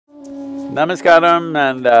Namaskaram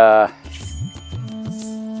and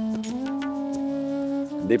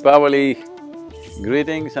Deepavali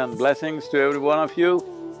greetings and blessings to every one of you.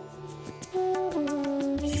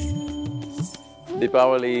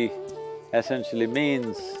 Deepavali essentially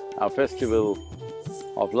means a festival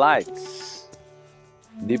of lights.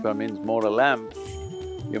 Deepa means more a lamp.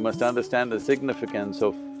 You must understand the significance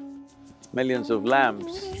of millions of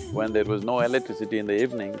lamps when there was no electricity in the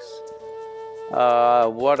evenings.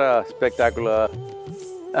 What a spectacular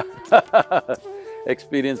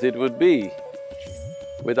experience it would be.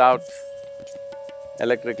 Without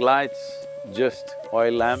electric lights, just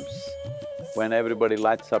oil lamps, when everybody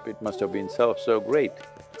lights up, it must have been so great.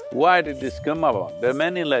 Why did this come about? There are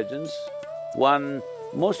many legends. One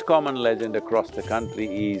most common legend across the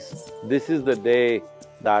country is, this is the day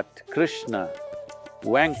that Krishna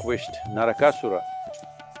vanquished Narakasura.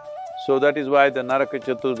 So that is why the Naraka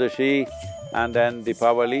Chaturdashi and then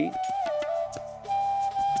Deepavali.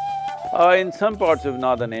 In some parts of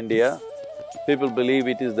northern India, people believe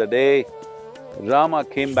it is the day Rama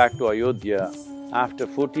came back to Ayodhya after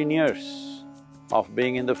 14 years of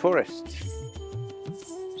being in the forest.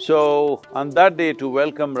 So, on that day to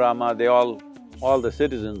welcome Rama, all the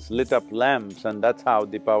citizens lit up lamps, and that's how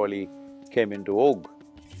Deepavali came into vogue.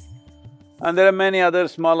 And there are many other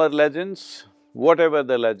smaller legends. Whatever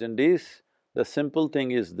the legend is, the simple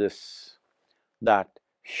thing is this, that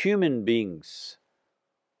human beings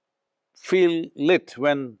feel lit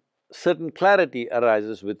when certain clarity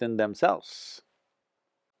arises within themselves.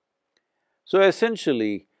 So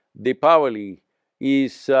essentially, Deepavali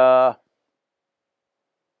is a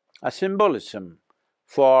symbolism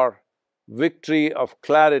for victory of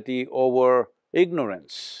clarity over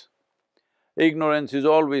ignorance. Ignorance has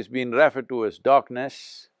always been referred to as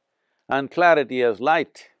darkness and clarity as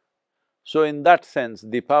light. So in that sense,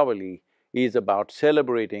 Deepavali is about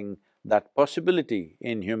celebrating that possibility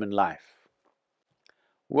in human life.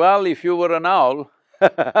 Well, if you were an owl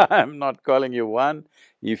I'm not calling you one,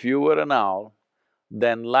 if you were an owl,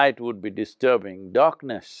 then light would be disturbing,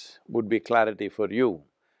 darkness would be clarity for you.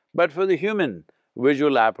 But for the human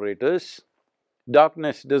visual apparatus,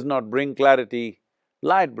 darkness does not bring clarity,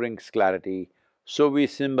 light brings clarity. So we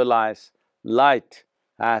symbolize light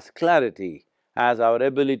as clarity, as our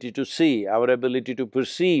ability to see, our ability to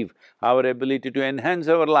perceive, our ability to enhance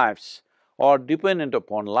our lives are dependent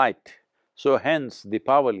upon light. So hence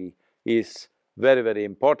Deepavali is very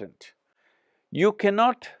important. You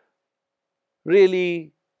cannot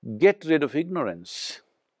really get rid of ignorance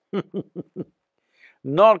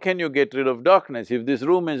nor can you get rid of darkness. If this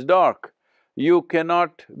room is dark, you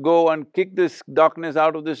cannot go and kick this darkness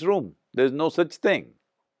out of this room. There's no such thing.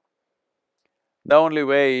 The only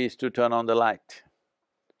way is to turn on the light.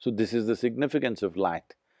 So this is the significance of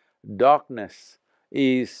light. Darkness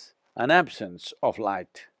is an absence of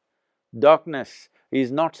light. Darkness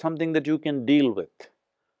is not something that you can deal with.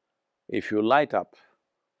 If you light up,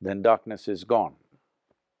 then darkness is gone.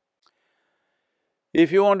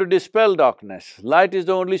 If you want to dispel darkness, light is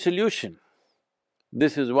the only solution.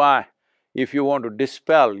 This is why if you want to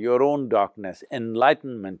dispel your own darkness,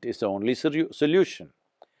 enlightenment is the only solution.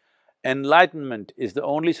 Enlightenment is the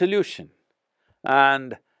only solution.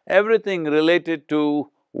 And everything related to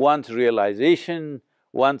one's realization,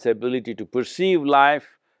 one's ability to perceive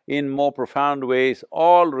life in more profound ways,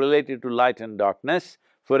 all related to light and darkness.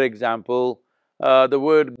 For example, the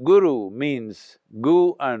word guru means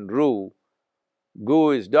gu and ru.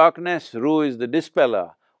 Gu is darkness, ru is the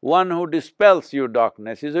dispeller. One who dispels your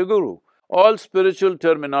darkness is a guru. All spiritual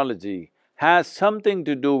terminology has something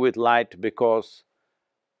to do with light because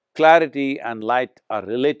clarity and light are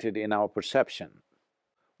related in our perception.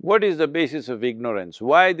 What is the basis of ignorance?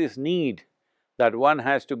 Why this need that one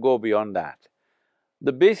has to go beyond that?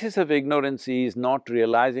 The basis of ignorance is not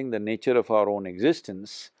realizing the nature of our own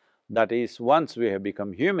existence. That is, once we have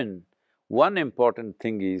become human, one important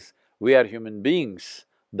thing is, we are human beings.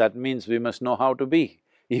 That means we must know how to be.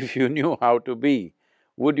 If you knew how to be,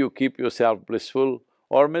 would you keep yourself blissful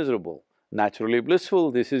or miserable? Naturally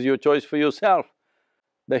blissful, this is your choice for yourself.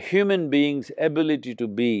 The human being's ability to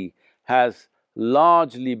be has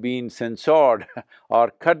largely been censored or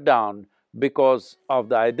cut down because of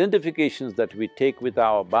the identifications that we take with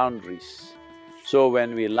our boundaries. So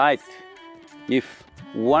when we light, if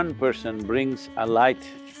one person brings a light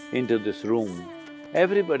into this room,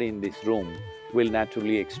 everybody in this room will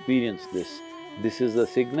naturally experience this. This is the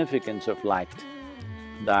significance of light,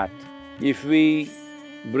 that if we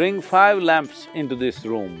bring 5 lamps into this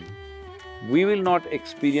room, we will not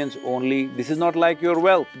experience only… This is not like your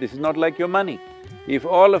wealth, this is not like your money. If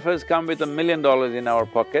all of us come with $1 million in our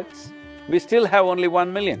pockets, we still have only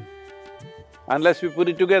 1 million. unless we put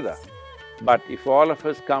it together. But if all of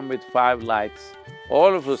us come with 5 lights,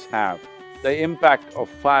 all of us have the impact of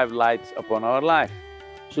 5 lights upon our life.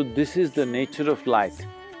 So this is the nature of light,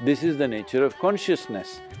 this is the nature of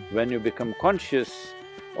consciousness. When you become conscious,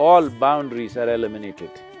 all boundaries are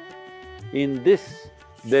eliminated. In this,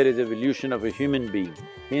 there is evolution of a human being.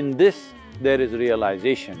 In this, there is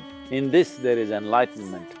realization. In this, there is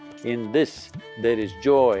enlightenment. In this, there is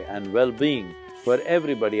joy and well-being for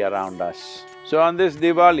everybody around us. So on this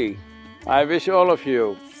Diwali, I wish all of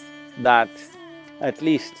you that at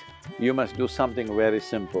least you must do something very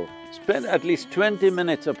simple. Spend at least 20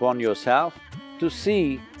 minutes upon yourself to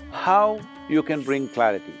see how you can bring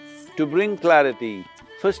clarity. To bring clarity,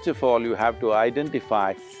 first of all, you have to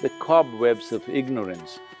identify the cobwebs of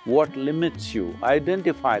ignorance. What limits you?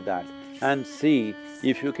 Identify that and see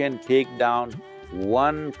if you can take down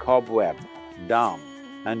one cobweb down,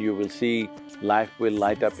 and you will see life will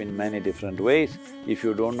light up in many different ways. If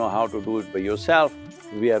you don't know how to do it by yourself,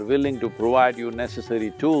 we are willing to provide you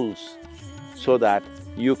necessary tools so that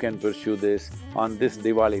you can pursue this on this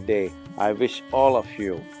Diwali day. I wish all of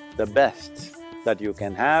you the best that you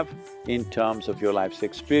can have in terms of your life's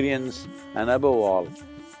experience, and above all,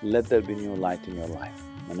 let there be new light in your life.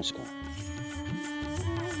 Namaskar.